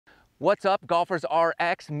What's up, Golfers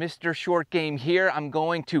RX, Mr. Short Game here. I'm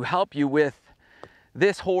going to help you with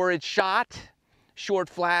this horrid shot. Short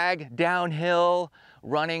flag, downhill,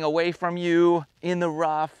 running away from you, in the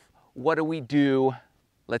rough. What do we do?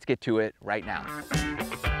 Let's get to it right now.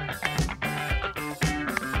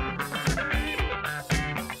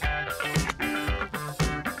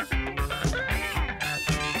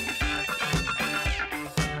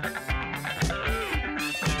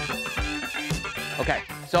 Okay,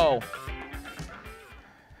 so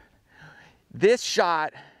this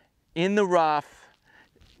shot in the rough,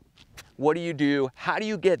 what do? How do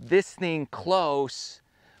you get this thing close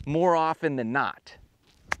more often than not?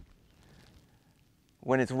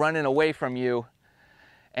 When it's running away from you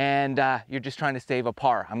and you're just trying to save a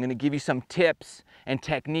par. I'm gonna give you some tips and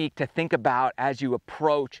technique to think about as you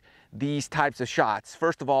approach these types of shots.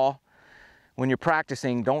 First of all, when you're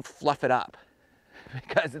practicing, don't fluff it up,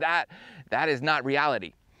 because that is not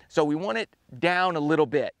reality. So we want it down a little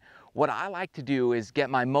bit. What I like to do is get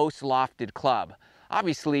my most lofted club.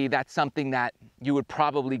 Obviously, that's something that you would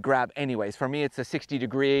probably grab anyways. For me, it's a 60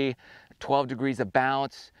 degree, 12 degrees of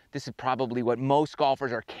bounce. This is probably what most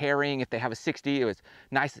golfers are carrying. If they have a 60, it was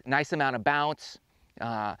nice amount of bounce.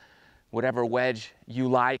 Whatever wedge you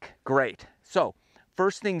like, great. So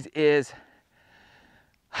first things is,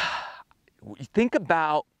 think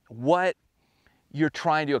about what you're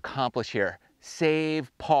trying to accomplish here.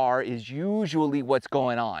 Save par is usually what's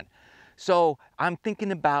going on. So I'm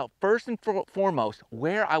thinking about, first and foremost,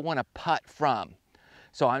 where I want to putt from.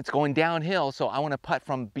 So it's going downhill, so I want to putt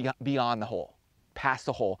from beyond the hole, past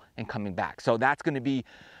the hole and coming back. So that's going to be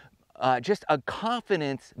just a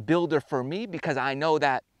confidence builder for me, because I know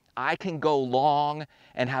that I can go long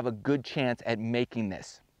and have a good chance at making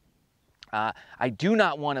this. I do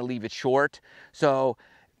not want to leave it short. So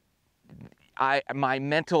my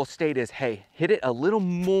mental state is, hey, hit it a little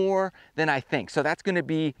more than I think. So that's going to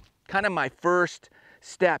be kind of my first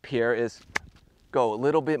step here, is go a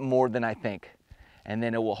little bit more than I think. And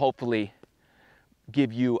then it will hopefully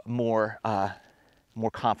give you more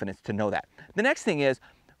confidence to know that. The next thing is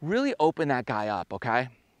really open that guy up, okay?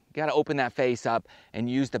 You got to open that face up and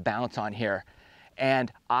use the bounce on here.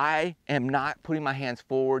 And I am not putting my hands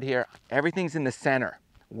forward here. Everything's in the center.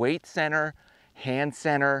 Weight center, hand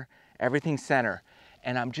center, everything center.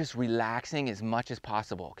 And I'm just relaxing as much as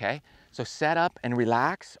possible, okay? So set up and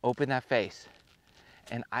relax, open that face.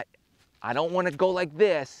 And I don't want to go like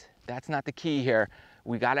this. That's not the key here.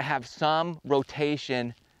 We got to have some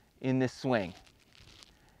rotation in this swing.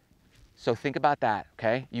 So think about that,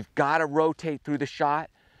 okay? You've got to rotate through the shot.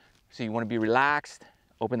 So you want to be relaxed,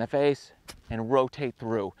 open the face, and rotate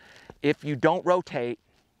through. If you don't rotate,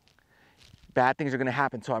 bad things are going to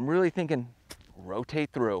happen. So I'm really thinking rotate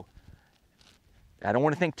through. I don't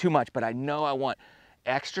want to think too much, but I know I want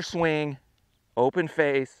extra swing, open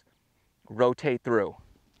face, rotate through.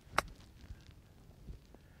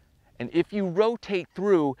 And if you rotate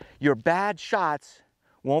through, your bad shots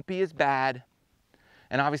won't be as bad,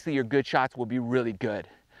 and obviously your good shots will be really good.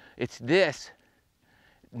 It's this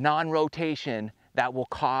non-rotation that will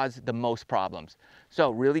cause the most problems.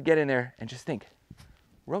 So really get in there and just think,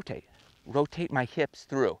 rotate. Rotate my hips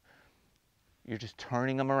through. You're just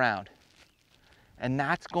turning them around. And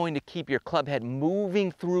that's going to keep your club head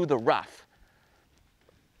moving through the rough.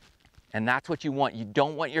 And that's what you want. You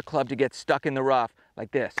don't want your club to get stuck in the rough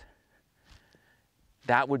like this.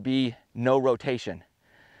 That would be no rotation.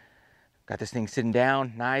 Got this thing sitting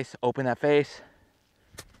down, nice, open that face,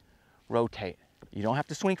 rotate. You don't have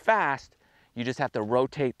to swing fast, you just have to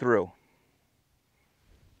rotate through.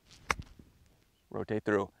 Rotate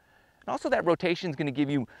through. And also that rotation is going to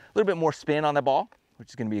give you a little bit more spin on the ball, which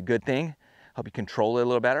is going to be a good thing. Help you control it a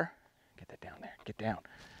little better. Get that down there, get down.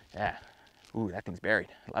 Yeah, ooh, that thing's buried,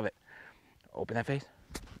 I love it. Open that face,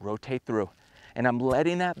 rotate through. And I'm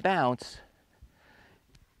letting that bounce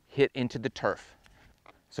hit into the turf.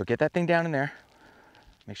 So get that thing down in there.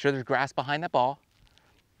 Make sure there's grass behind that ball.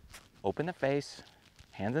 Open the face,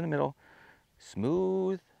 hands in the middle.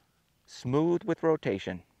 Smooth, smooth with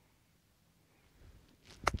rotation.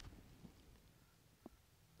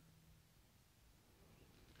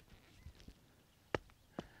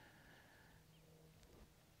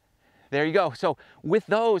 There you go. So with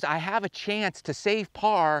those, I have a chance to save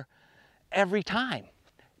par every time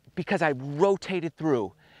because I rotated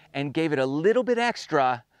through and gave it a little bit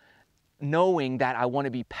extra, knowing that I want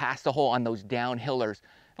to be past the hole on those downhillers.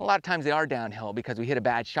 And a lot of times they are downhill because we hit a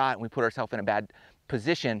bad shot and we put ourselves in a bad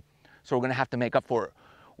position. So we're going to have to make up for it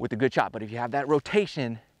with a good shot. But if you have that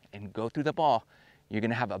rotation and go through the ball, you're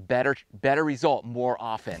going to have a better result more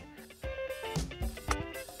often.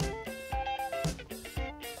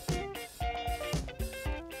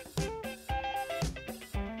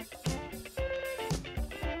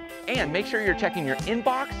 And make sure you're checking your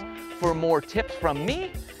inbox for more tips from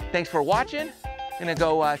me. Thanks for watching. Gonna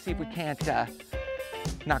go see if we can't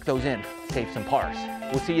knock those in, save some pars.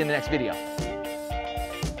 We'll see you in the next video.